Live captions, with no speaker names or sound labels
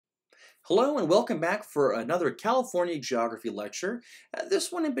Hello and welcome back for another California geography lecture.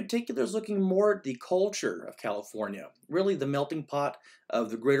 This one in particular is looking more at the culture of California, really the melting pot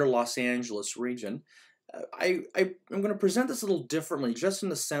of the greater Los Angeles region. I'm going to present this a little differently, just in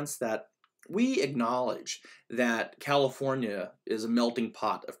the sense that we acknowledge that California is a melting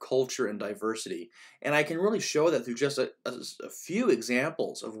pot of culture and diversity, and I can really show that through just a few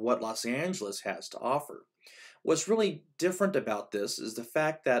examples of what Los Angeles has to offer. What's really different about this is the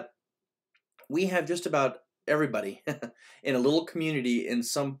fact that we have just about everybody in a little community in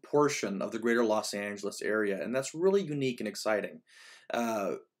some portion of the greater Los Angeles area, and that's really unique and exciting.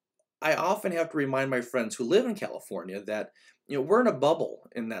 Uh, I often have to remind my friends who live in California that we're in a bubble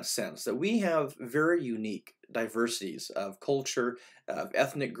in that sense, that we have very unique diversities of culture, of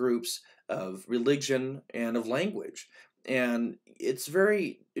ethnic groups, of religion, and of language. And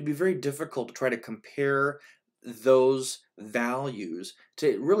it'd be very difficult to try to compare those values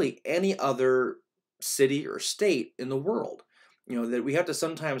to really any other city or state in the world. That we have to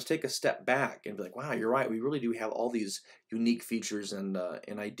sometimes take a step back and be like, wow, you're right, we really do have all these unique features and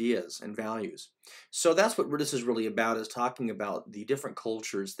ideas and values. So that's what this is really about, is talking about the different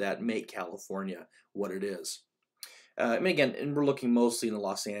cultures that make California what it is. And we're looking mostly in the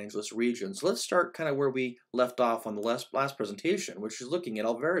Los Angeles region. So let's start kind of where we left off on the last presentation, which is looking at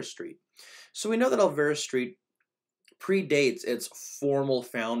Alvera Street. So we know that Alvera Street predates its formal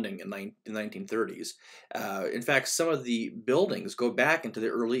founding in the 1930s. In fact, some of the buildings go back into the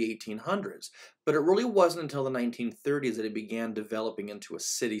early 1800s, but it really wasn't until the 1930s that it began developing into a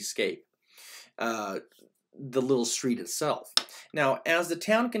cityscape. Uh, the little street itself. Now, as the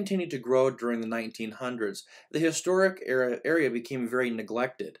town continued to grow during the 1900s, the historic area became very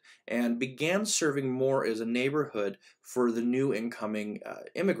neglected and began serving more as a neighborhood for the new incoming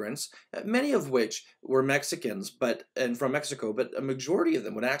immigrants, many of which were Mexicans, and from Mexico, but a majority of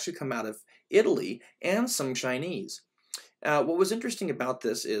them would actually come out of Italy and some Chinese. What was interesting about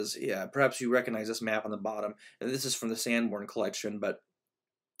this is, perhaps you recognize this map on the bottom, and this is from the Sanborn collection, but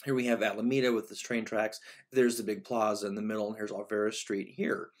here we have Alameda with its train tracks. There's the big plaza in the middle, and here's Alvera Street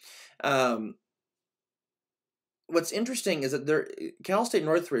here. Um, what's interesting is that Cal State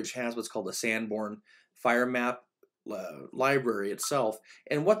Northridge has what's called a Sanborn Fire Map library itself,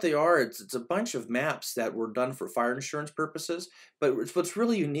 and what they are, it's a bunch of maps that were done for fire insurance purposes. But what's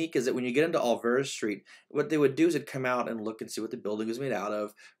really unique is that when you get into Alvera Street, what they would do is they'd come out and look and see what the building was made out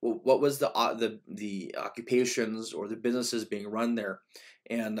of, what was the occupations or the businesses being run there,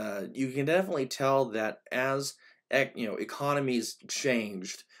 and you can definitely tell that as economies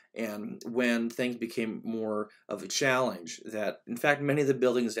changed and when things became more of a challenge, that in fact many of the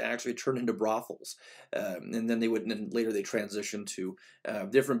buildings actually turned into brothels, and then later they transitioned to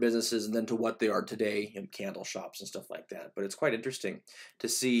different businesses, and then to what they are today in candle shops and stuff like that. But it's quite interesting to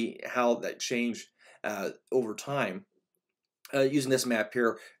see how that changed over time. Using this map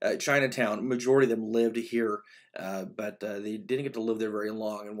here, Chinatown, majority of them lived here, but they didn't get to live there very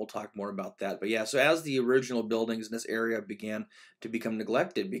long, and we'll talk more about that. But yeah, so as the original buildings in this area began to become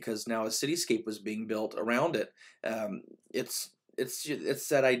neglected because now a cityscape was being built around it, it's it's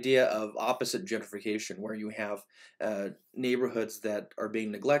that idea of opposite gentrification, where you have neighborhoods that are being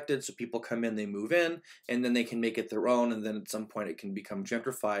neglected, so people come in, they move in, and then they can make it their own, and then at some point it can become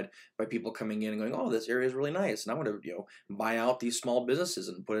gentrified by people coming in and going, oh, this area is really nice, and I want to buy out these small businesses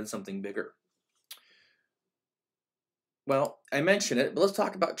and put in something bigger. Well, I mentioned it, but let's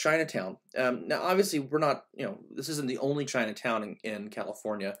talk about Chinatown. Now, obviously, we're not, this isn't the only Chinatown in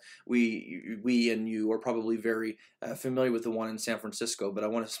California. We and you are probably very familiar with the one in San Francisco, but I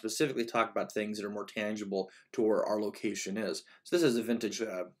want to specifically talk about things that are more tangible to where our location is. So this is a vintage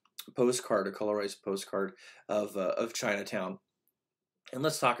postcard, a colorized postcard of Chinatown. And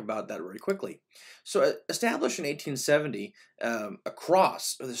let's talk about that very quickly. So, established in 1870,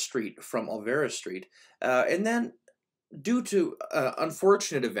 across the street from Alvera Street, and then due to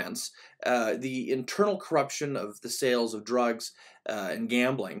unfortunate events, the internal corruption of the sales of drugs and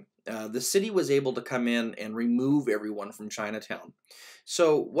gambling, the city was able to come in and remove everyone from Chinatown.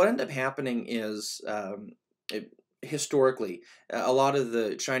 So what ended up happening is, historically, a lot of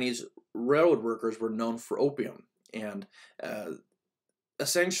the Chinese railroad workers were known for opium, and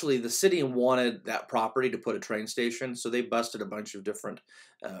essentially the city wanted that property to put a train station, so they busted a bunch of different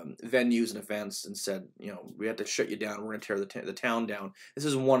venues and events and said, we have to shut you down, we're going to tear the town down. This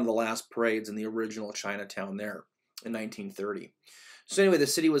is one of the last parades in the original Chinatown there in 1930. So anyway, the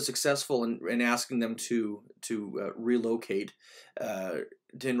city was successful in asking them to relocate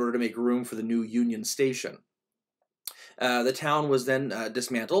in order to make room for the new Union Station. The town was then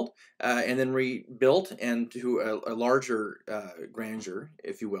dismantled and then rebuilt and to a larger grandeur,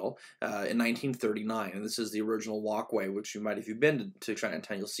 if you will, in 1939. And this is the original walkway, which you might, if you've been to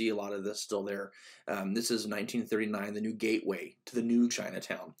Chinatown, you'll see a lot of this still there. This is 1939, the new gateway to the new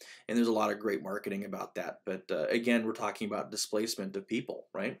Chinatown. And there's a lot of great marketing about that. But again, we're talking about displacement of people,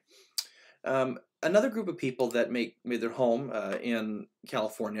 right? Another group of people that made their home in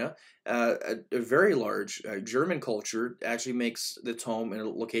California, a very large German culture actually makes its home in a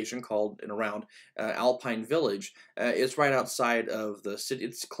location called and around Alpine Village. It's right outside of the city.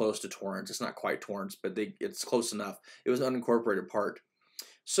 It's close to Torrance. It's not quite Torrance, but it's close enough. It was an unincorporated part.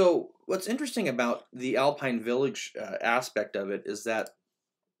 So what's interesting about the Alpine Village aspect of it is that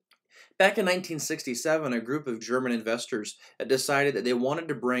back in 1967, a group of German investors decided that they wanted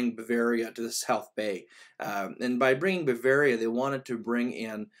to bring Bavaria to the South Bay. And by bringing Bavaria, they wanted to bring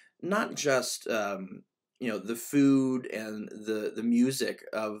in not just the food and the music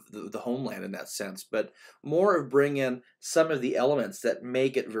of the homeland in that sense, but more of bring in some of the elements that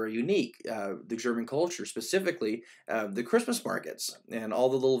make it very unique. The German culture, specifically the Christmas markets and all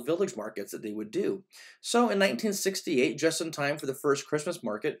the little village markets that they would do. So in 1968, just in time for the first Christmas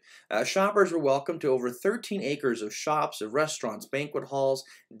market, shoppers were welcome to over 13 acres of shops, of restaurants, banquet halls,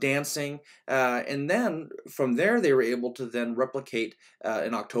 dancing, and then from there they were able to then replicate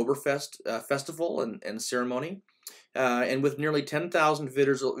an Oktoberfest festival and ceremony. And with nearly 10,000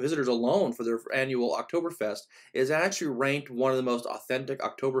 visitors alone for their annual Oktoberfest, is actually ranked one of the most authentic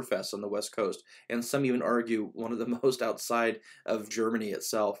Oktoberfests on the West Coast, and some even argue one of the most outside of Germany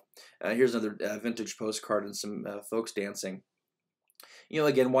itself. Here's another vintage postcard and some folks dancing.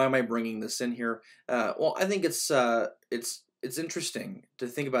 Again, why am I bringing this in here? Well, I think it's interesting to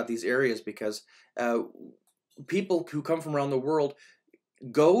think about these areas because people who come from around the world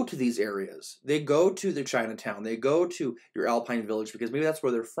go to these areas. They go to the Chinatown. They go to your Alpine Village because maybe that's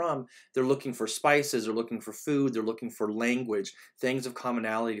where they're from. They're looking for spices. They're looking for food. They're looking for language, things of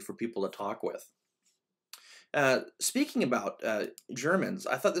commonality for people to talk with. Speaking about Germans,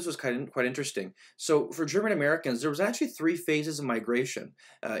 I thought this was quite interesting. So for German Americans, there was actually 3 phases of migration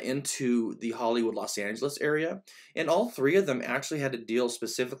into the Hollywood, Los Angeles area, and all 3 of them actually had to deal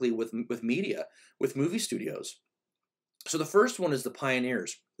specifically with media, with movie studios. So the first one is the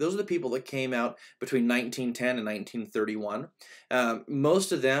pioneers. Those are the people that came out between 1910 and 1931.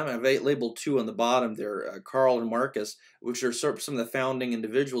 Most of them, I've labeled 2 on the bottom there, Carl and Marcus, which are sort of some of the founding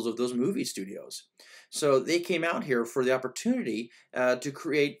individuals of those movie studios. So they came out here for the opportunity to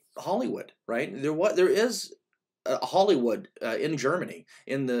create Hollywood, right? There is Hollywood in Germany,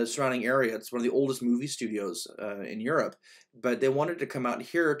 in the surrounding area. It's one of the oldest movie studios in Europe, but they wanted to come out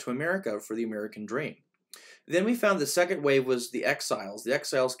here to America for the American dream. Then we found the second wave was the exiles. The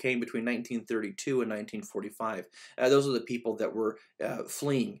exiles came between 1932 and 1945. Those are the people that were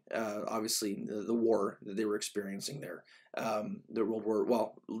fleeing, obviously, the war that they were experiencing there. The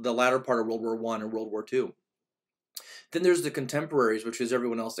latter part of World War I and World War II. Then there's the contemporaries, which is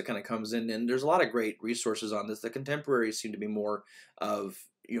everyone else that kind of comes in, and there's a lot of great resources on this. The contemporaries seem to be more of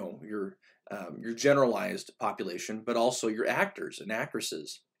your generalized population, but also your actors and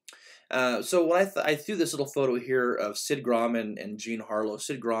actresses. So when I threw this little photo here of Sid Grauman and Jean Harlow.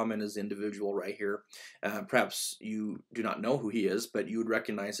 Sid Grauman is the individual right here. Perhaps you do not know who he is, but you would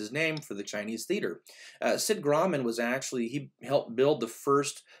recognize his name for the Chinese theater. Sid Grauman he helped build the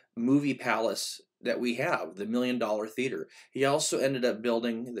first movie palace that we have, the $1 Million Theater. He also ended up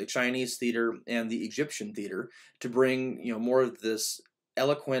building the Chinese theater and the Egyptian theater to bring more of this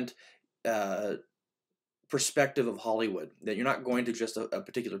eloquent perspective of Hollywood, that you're not going to just a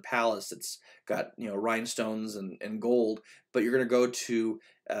particular palace that's got rhinestones and gold, but you're going to go to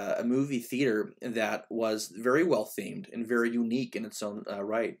a movie theater that was very well themed and very unique in its own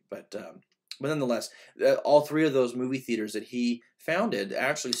right. But nonetheless, all 3 of those movie theaters that he founded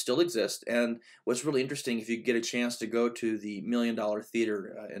actually still exist. And what's really interesting, if you get a chance to go to the $1 Million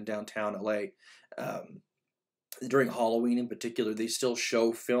Theater in downtown LA, during Halloween in particular, they still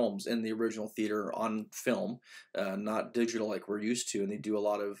show films in the original theater on film, not digital like we're used to, and they do a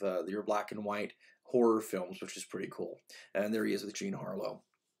lot of your black and white horror films, which is pretty cool. And there he is with Jean Harlow.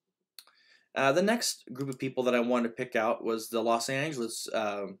 The next group of people that I wanted to pick out was the Los Angeles,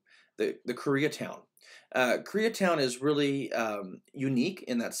 the Koreatown. Koreatown is really unique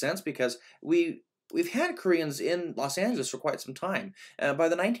in that sense because we've had Koreans in Los Angeles for quite some time. By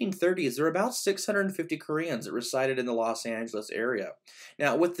the 1930s, there were about 650 Koreans that resided in the Los Angeles area.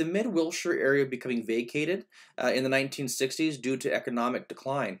 Now, with the Mid-Wilshire area becoming vacated in the 1960s due to economic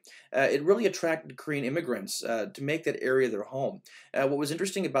decline, it really attracted Korean immigrants to make that area their home. What was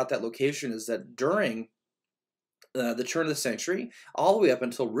interesting about that location is that during the turn of the century, all the way up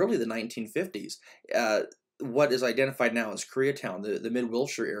until really the 1950s. Uh, what is identified now as Koreatown, the Mid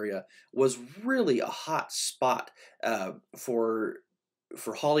Wilshire area, was really a hot spot for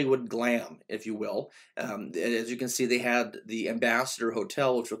Hollywood glam, if you will. As you can see, they had the Ambassador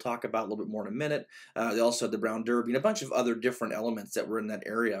Hotel, which we'll talk about a little bit more in a minute. They also had the Brown Derby and a bunch of other different elements that were in that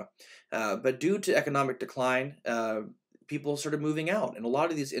area. But due to economic decline, people started moving out, and a lot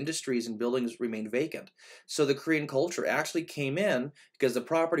of these industries and buildings remained vacant. So the Korean culture actually came in because the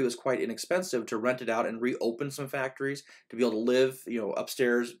property was quite inexpensive to rent it out and reopen some factories to be able to live,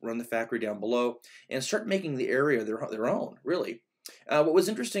 upstairs, run the factory down below, and start making the area their own, really. What was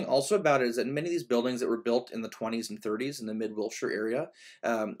interesting also about it is that many of these buildings that were built in the 20s and 30s in the Mid Wilshire area,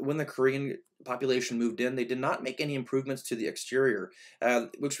 when the Korean population moved in, they did not make any improvements to the exterior,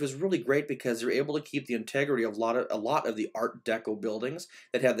 which was really great because they were able to keep the integrity of a lot of the Art Deco buildings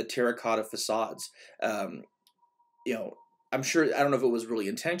that had the terracotta facades. Um, you know, I'm sure, I don't know if it was really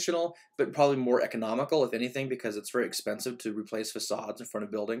intentional, but probably more economical, if anything, because it's very expensive to replace facades in front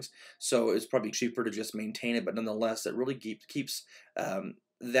of buildings. So it's probably cheaper to just maintain it, but nonetheless, it really keeps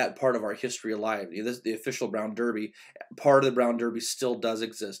that part of our history alive. The official Brown Derby, part of the Brown Derby still does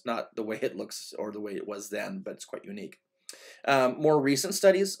exist, not the way it looks or the way it was then, but it's quite unique. More recent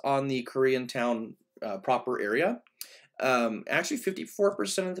studies on the Koreatown proper area. Actually,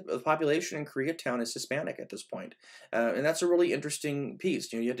 54% of the population in Koreatown is Hispanic at this point. And that's a really interesting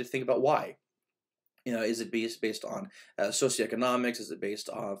piece. You have to think about why. Is it based on socioeconomics? Is it based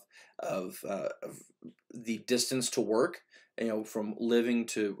of the distance to work? From living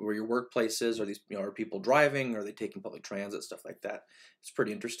to where your workplace is. Are these, are people driving? Are they taking public transit? Stuff like that. It's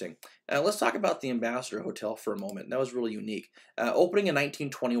pretty interesting. Let's talk about the Ambassador Hotel for a moment. That was really unique. Opening in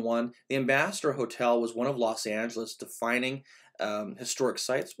 1921, the Ambassador Hotel was one of Los Angeles' defining historic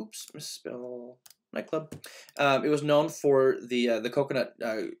sites. Oops, misspell. Nightclub. It was known for the Coconut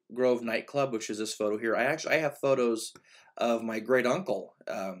Grove nightclub, which is this photo here. I have photos of my great uncle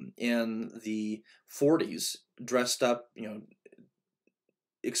in the 40s, dressed up,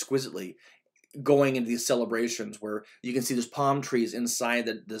 exquisitely, going into these celebrations where you can see there's palm trees inside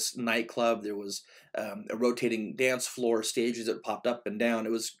this nightclub. There was a rotating dance floor, stages that popped up and down.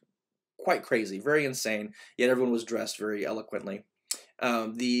 It was quite crazy, very insane. Yet everyone was dressed very eloquently.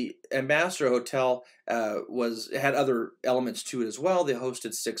 The Ambassador Hotel had other elements to it as well. They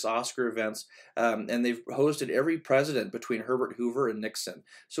hosted 6 Oscar events, and they've hosted every president between Herbert Hoover and Nixon.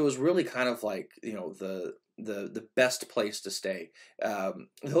 So it was really kind of like the best place to stay. The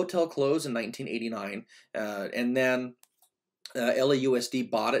hotel closed in 1989, and then LAUSD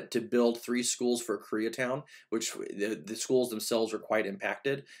bought it to build 3 schools for Koreatown, which the schools themselves were quite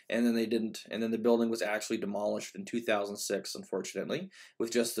impacted, and then they didn't. And then the building was actually demolished in 2006, unfortunately,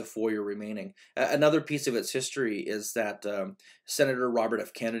 with just the foyer remaining. Another piece of its history is that Senator Robert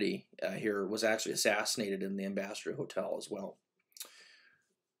F. Kennedy here was actually assassinated in the Ambassador Hotel as well.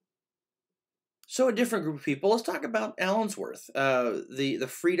 So a different group of people. Let's talk about Allensworth, the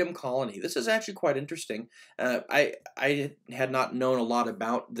Freedom Colony. This is actually quite interesting. I had not known a lot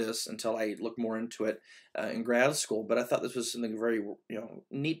about this until I looked more into it in grad school, but I thought this was something very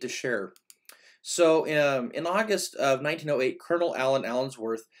neat to share. So in August of 1908, Colonel Allen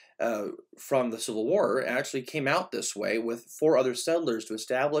Allensworth from the Civil War actually came out this way with 4 other settlers to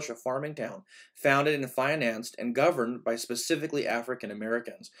establish a farming town founded and financed and governed by specifically African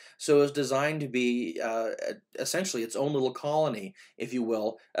Americans. So it was designed to be essentially its own little colony, if you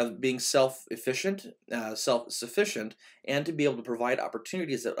will, of being self-efficient, self-sufficient, and to be able to provide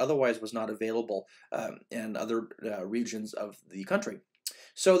opportunities that otherwise was not available in other regions of the country.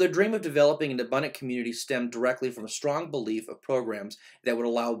 So their dream of developing an abundant community stemmed directly from a strong belief of programs that would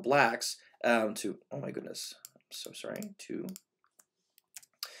allow blacks to, oh my goodness, I'm so sorry, to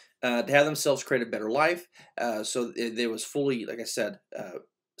have themselves create a better life. So they was fully, like I said,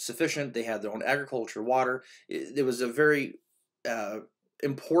 sufficient. They had their own agriculture, water. It was a very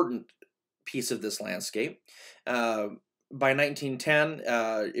important piece of this landscape. By 1910,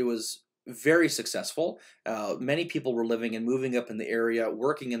 it was very successful. Many people were living and moving up in the area,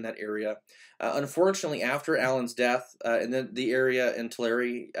 working in that area. Unfortunately, after Allen's death, and then the area in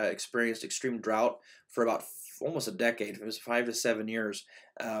Tulare experienced extreme drought for about almost a decade. It was 5 to 7 years.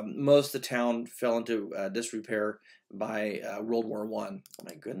 Most of the town fell into disrepair by World War I. Oh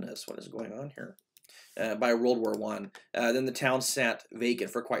my goodness, what is going on here? By World War I. Then the town sat vacant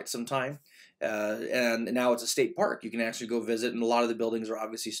for quite some time. And now it's a state park. You can actually go visit, and a lot of the buildings are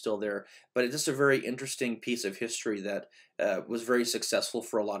obviously still there. But it's just a very interesting piece of history that was very successful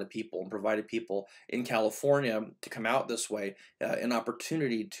for a lot of people and provided people in California to come out this way an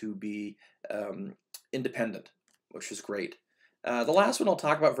opportunity to be independent. which is great. The last one I'll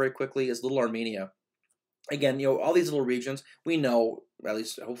talk about very quickly is Little Armenia. Again, all these little regions, we know, at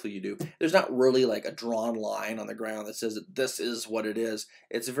least hopefully you do, there's not really like a drawn line on the ground that says that this is what it is.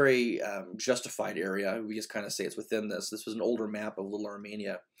 It's a very justified area. We just kind of say it's within this. This was an older map of Little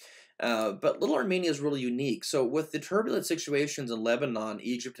Armenia. But Little Armenia is really unique. So with the turbulent situations in Lebanon,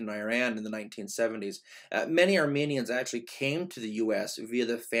 Egypt, and Iran in the 1970s, many Armenians actually came to the U.S. via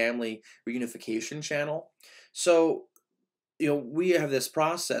the family reunification channel. So we have this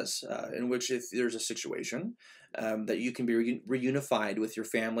process in which if there's a situation that you can be reunified with your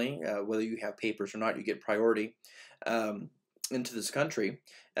family, whether you have papers or not, you get priority into this country.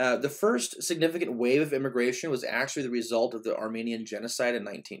 The first significant wave of immigration was actually the result of the Armenian genocide in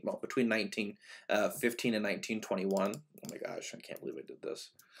between 1915 and 1921. Oh my gosh, I can't believe I did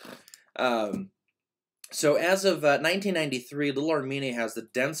this. So as of 1993, Little Armenia has the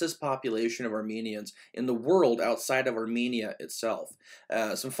densest population of Armenians in the world outside of Armenia itself.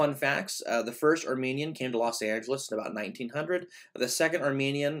 Some fun facts. The first Armenian came to Los Angeles in about 1900. The second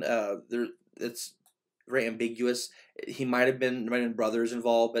Armenian, it's very ambiguous. He might have been brothers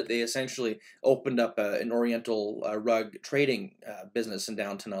involved, but they essentially opened up an Oriental rug trading business in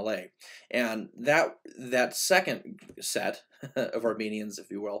downtown LA. And that second set of Armenians,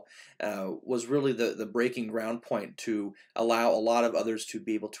 if you will, was really the breaking ground point to allow a lot of others to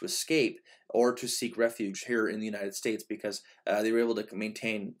be able to escape or to seek refuge here in the United States, because they were able to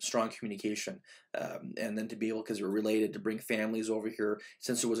maintain strong communication, and then to be able, because they were related, to bring families over here.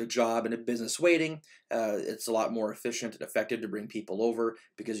 Since there was a job and a business waiting, it's a lot more efficient and effective to bring people over,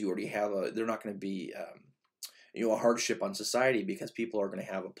 because you already have they're not going to be a hardship on society, because people are going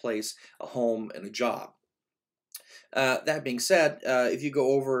to have a place, a home, and a job. That being said, if you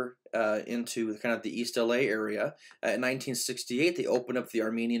go over into kind of the East LA area, in 1968 they opened up the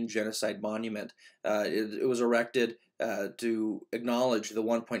Armenian Genocide Monument. It was erected to acknowledge the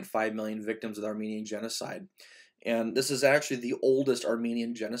 1.5 million victims of the Armenian Genocide. And this is actually the oldest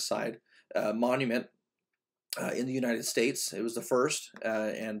Armenian Genocide monument in the United States. It was the first,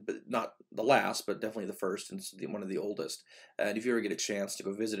 but not the last, but definitely the first, and it's one of the oldest. And if you ever get a chance to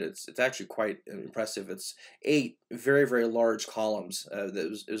go visit it, it's actually quite impressive. It's 8 very, very large columns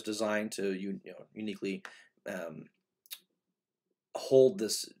that was designed to uniquely hold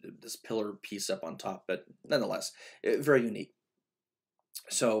this pillar piece up on top, but nonetheless, very unique.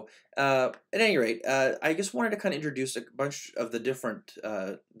 So, at any rate, I just wanted to kind of introduce a bunch of the different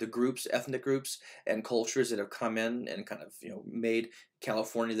the groups, ethnic groups, and cultures that have come in and kind of made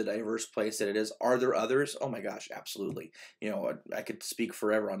California the diverse place that it is. Are there others? Oh my gosh, absolutely. I could speak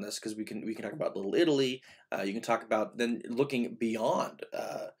forever on this, because we can talk about Little Italy. You can talk about then looking beyond.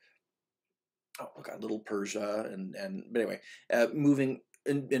 Oh God, Little Persia, but anyway, moving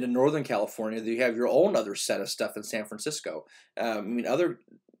into Northern California, you have your own other set of stuff in San Francisco. Other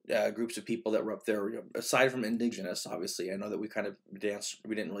groups of people that were up there, aside from indigenous, obviously. I know that we kind of we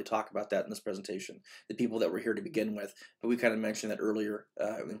didn't really talk about that in this presentation, the people that were here to begin with, but we kind of mentioned that earlier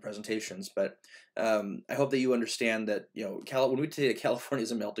in presentations. But I hope that you understand that, when we say that California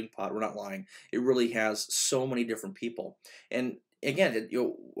is a melting pot, we're not lying. It really has so many different people. And again,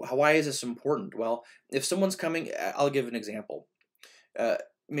 why is this important? Well, if someone's coming, I'll give an example.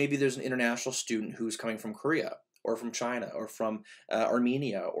 Maybe there's an international student who's coming from Korea, or from China, or from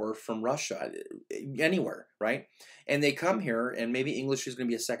Armenia, or from Russia, anywhere, right? And they come here, and maybe English is going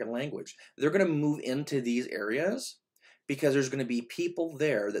to be a second language. They're going to move into these areas because there's going to be people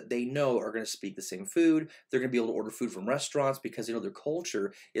there that they know are going to speak the same food. They're going to be able to order food from restaurants, because their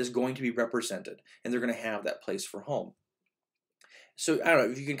culture is going to be represented, and they're going to have that place for home. So I don't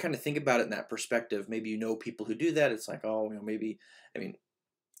know if you can kind of think about it in that perspective. Maybe people who do that. It's like, maybe.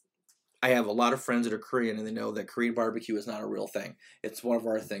 I have a lot of friends that are Korean, and they know that Korean barbecue is not a real thing. It's one of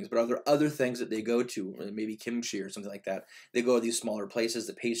our things. But are there other things that they go to, maybe kimchi or something like that? They go to these smaller places,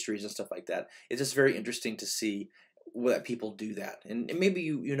 the pastries and stuff like that. It's just very interesting to see that people do that. And maybe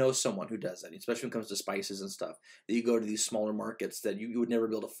you know someone who does that, especially when it comes to spices and stuff, that you go to these smaller markets that you would never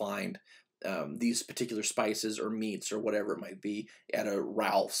be able to find these particular spices or meats or whatever it might be at a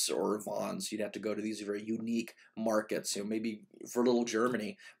Ralph's or Vaughn's. You'd have to go to these very unique markets. Maybe for little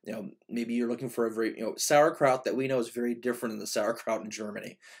Germany, maybe you're looking for a very sauerkraut that we know is very different than the sauerkraut in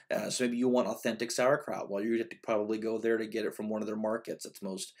Germany. So maybe you want authentic sauerkraut. Well, you have to probably go there to get it from one of their markets that's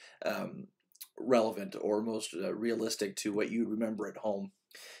most relevant or most realistic to what you remember at home.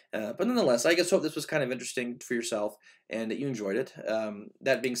 But nonetheless, I just hope this was kind of interesting for yourself and that you enjoyed it.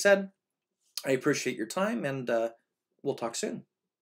 That being said, I appreciate your time, and we'll talk soon.